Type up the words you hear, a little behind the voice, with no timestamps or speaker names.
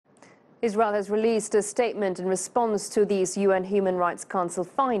Israel has released a statement in response to these UN Human Rights Council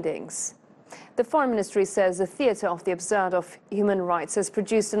findings. The Foreign Ministry says the Theatre of the Observer of Human Rights has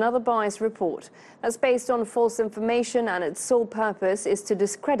produced another biased report that's based on false information, and its sole purpose is to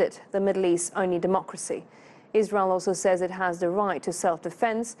discredit the Middle East's only democracy. Israel also says it has the right to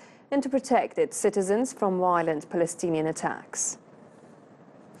self-defense and to protect its citizens from violent Palestinian attacks.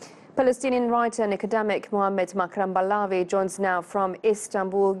 Palestinian writer and academic Mohammad Makram Balawi joins now from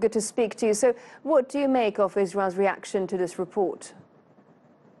Istanbul. Good to speak to you. So what do you make of Israel's reaction to this report?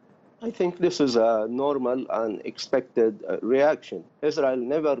 I think this is a normal and expected reaction. Israel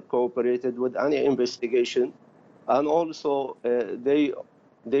never cooperated with any investigation, and also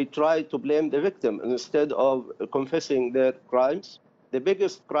they try to blame the victim instead of confessing their crimes. The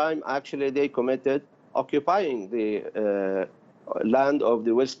biggest crime actually they committed, occupying the land of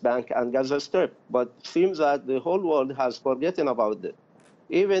the West Bank and Gaza Strip. But it seems that the whole world has forgotten about it.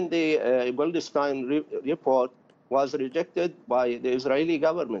 Even the Goldstein report was rejected by the Israeli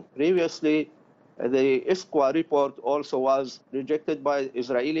government. Previously, the ISQA report also was rejected by the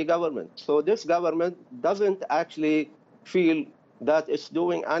Israeli government. So this government doesn't actually feel that it's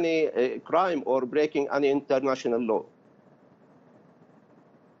doing any crime or breaking any international law.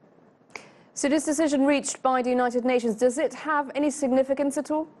 So this decision reached by the United Nations, does it have any significance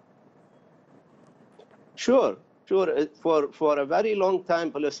at all? Sure. For a very long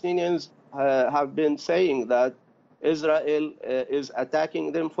time, Palestinians have been saying that Israel is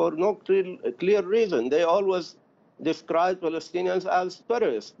attacking them for no clear reason. They always describe Palestinians as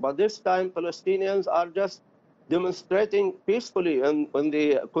terrorists, but this time Palestinians are just demonstrating peacefully on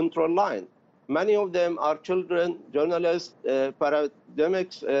the control line. Many of them are children, journalists,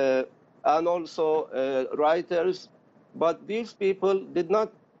 academics, and also writers, but these people did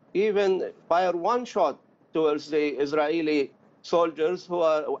not even fire one shot towards the Israeli soldiers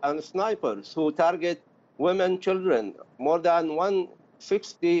and snipers who target women, children. More than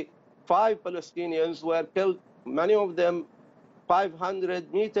 165 Palestinians were killed, many of them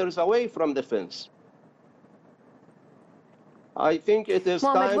 500 meters away from the fence. I think it is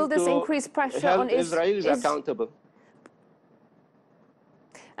Mohammad, time will this to increase pressure hold on Israelis accountable.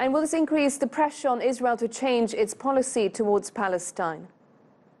 And will this increase the pressure on Israel to change its policy towards Palestine?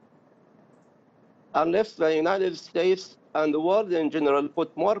 Unless the United States and the world in general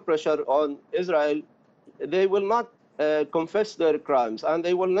put more pressure on Israel, they will not confess their crimes, and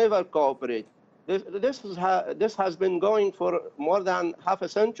they will never cooperate. This has been going for more than half a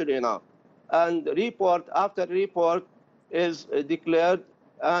century now, and report after report is declared,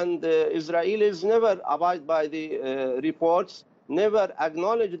 and Israelis never abide by the reports, never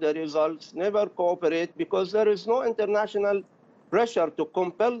acknowledge the results, never cooperate, because there is no international pressure to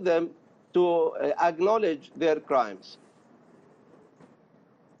compel them to acknowledge their crimes.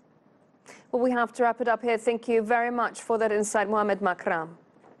 Well, we have to wrap it up here. Thank you very much for that insight, Mohammad Makram.